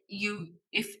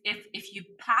if you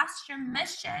pass your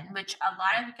mission, which a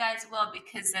lot of you guys will,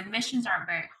 because the missions aren't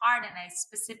very hard, and I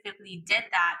specifically did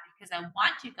that because I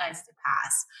want you guys to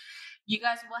pass. You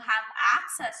guys will have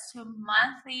access to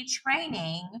monthly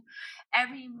training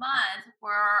every month,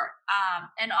 where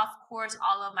and of course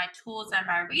all of my tools and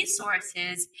my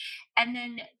resources, and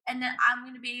then I'm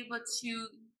going to be able to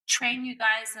train you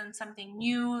guys on something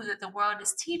new that the world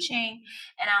is teaching,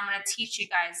 and I'm going to teach you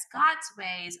guys God's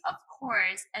ways, of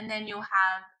course, and then you'll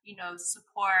have,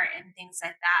 support and things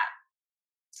like that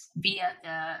via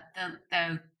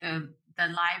the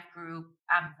live group.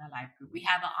 We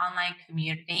have an online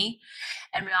community,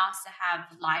 and we also have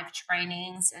live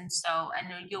trainings, and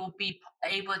you'll be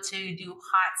able to do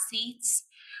hot seats,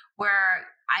 where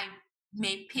I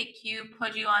may pick you,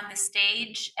 put you on the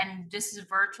stage, and this is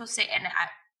virtual state, and I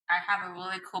have a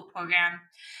really cool program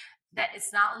that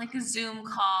it's not like a Zoom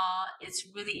call. It's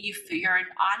really, you're an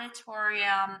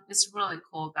auditorium. It's really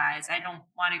cool, guys. I don't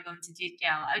want to go into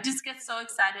detail. I just get so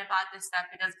excited about this stuff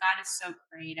because God is so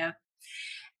creative.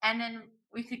 And then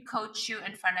we could coach you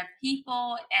in front of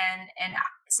people, and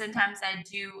sometimes I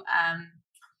do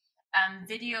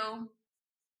video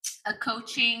a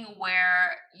coaching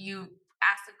where you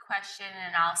ask a question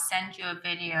and I'll send you a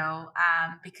video,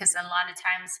 because a lot of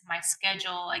times my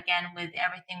schedule, again, with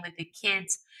everything with the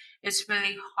kids, it's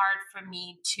really hard for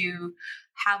me to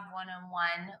have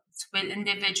one-on-one with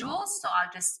individuals. So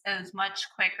it's much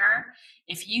quicker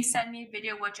if you send me a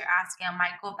video what you're asking. I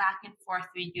might go back and forth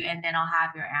with you, and then I'll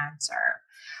have your answer.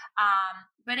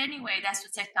 But anyway, that's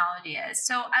what technology is.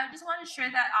 So I just want to share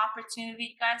that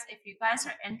opportunity, guys. If you guys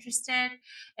are interested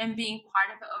in being part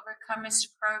of the Overcomers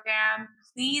program,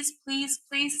 please, please,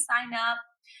 please sign up.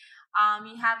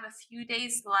 You have a few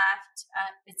days left.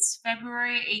 It's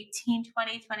February 18,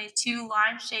 2022.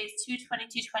 Launch day is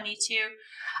 2/22/22.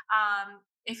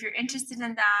 If you're interested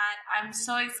in that, I'm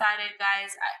so excited,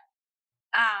 guys.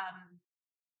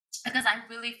 Because I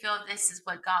really feel this is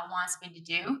what God wants me to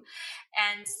do.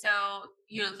 And so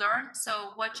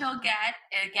what you'll get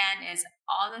again is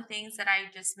all the things that I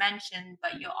just mentioned,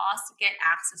 but you'll also get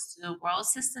access to the world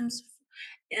systems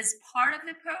is part of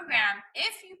the program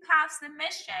if you pass the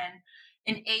mission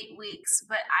in 8 weeks.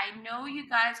 But I know you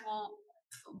guys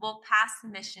will pass the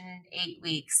mission in 8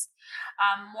 weeks.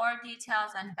 More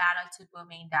details on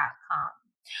battletobooming.com.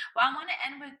 Well, I want to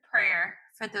end with prayer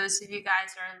for those of you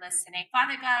guys who are listening.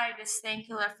 Father God, I just thank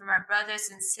you, Lord, for my brothers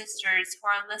and sisters who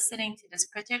are listening to this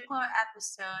particular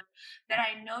episode that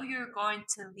I know you're going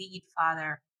to lead,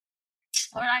 Father.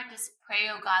 Lord, I just pray,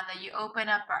 oh God, that you open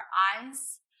up our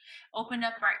eyes, open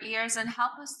up our ears, and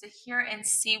help us to hear and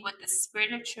see what the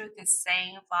Spirit of truth is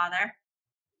saying, Father.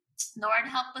 Lord,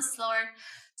 help us, Lord,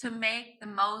 to make the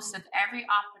most of every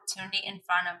opportunity in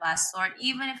front of us, Lord,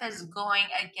 even if it's going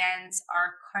against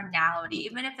our carnality,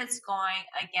 even if it's going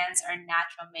against our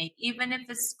natural make, even if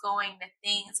it's going to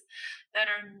things that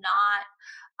are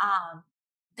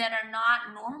not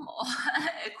normal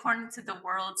according to the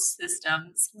world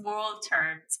systems, world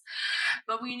terms.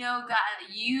 But we know,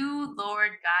 God, you,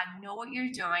 Lord God, know what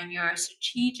you're doing. You're a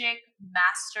strategic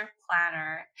master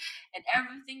planner, and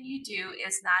everything you do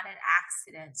is not an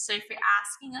accident. So if you're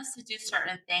asking us to do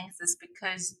certain things, it's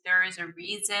because there is a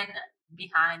reason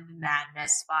behind the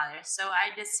madness, Father. So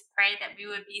I just pray that we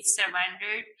would be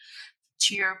surrendered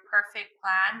to your perfect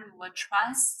plan. We would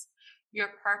trust your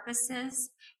purposes.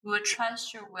 We would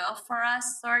trust your will for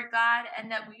us, Lord God,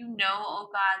 and that we know, oh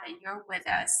God, that you're with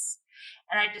us.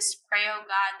 And I just pray, oh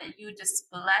God, that you just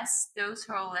bless those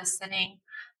who are listening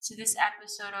to this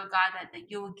episode, oh God, that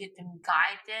you will give them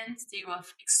guidance, they will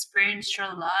experience your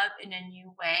love in a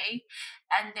new way,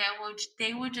 and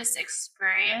they will just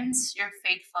experience your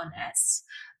faithfulness,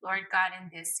 Lord God, in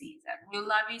this season. We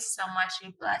love you so much.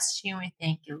 We bless you. And we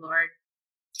thank you, Lord,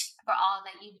 for all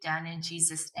that you've done in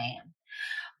Jesus' name.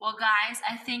 Well, guys,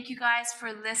 I thank you guys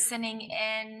for listening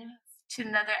in to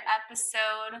another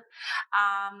episode.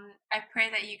 I pray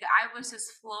that I was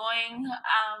just flowing.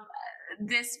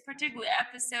 This particular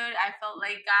episode, I felt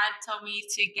like God told me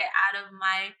to get out of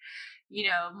my,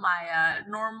 my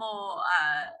normal.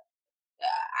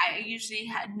 I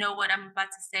usually know what I'm about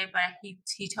to say, but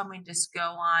he told me to just go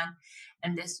on,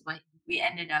 and this is what we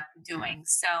ended up doing.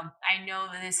 So I know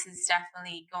that this is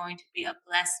definitely going to be a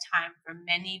blessed time for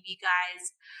many of you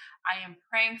guys. I am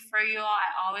praying for you all.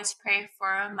 I always pray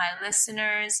for my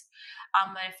listeners.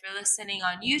 But if you're listening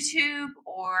on YouTube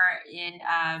or in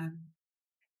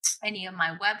any of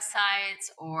my websites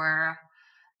or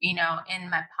in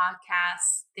my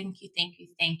podcast, thank you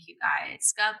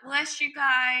guys. God bless you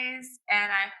guys,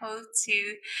 and I hope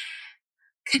to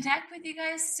connect with you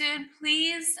guys soon.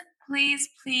 Please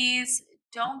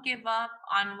don't give up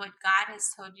on what God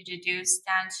has told you to do.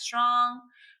 Stand strong,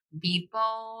 be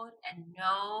bold, and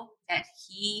know that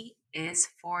He is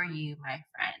for you, my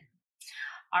friend.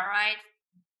 All right,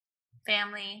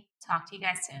 family, talk to you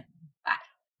guys soon. Bye.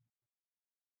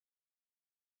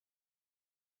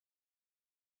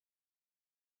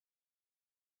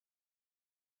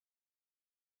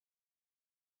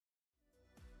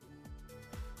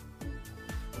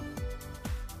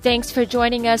 Thanks for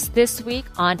joining us this week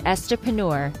on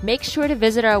Estherpreneur. Make sure to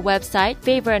visit our website,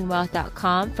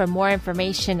 favorandwealth.com, for more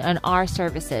information on our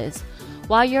services.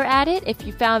 While you're at it, if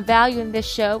you found value in this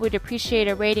show, we'd appreciate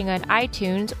a rating on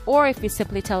iTunes, or if you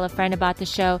simply tell a friend about the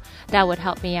show, that would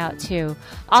help me out too.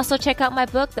 Also, check out my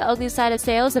book, The Ugly Side of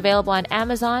Sales, available on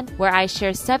Amazon, where I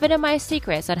share 7 of my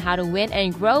secrets on how to win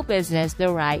and grow business the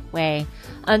right way.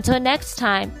 Until next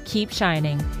time, keep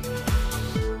shining.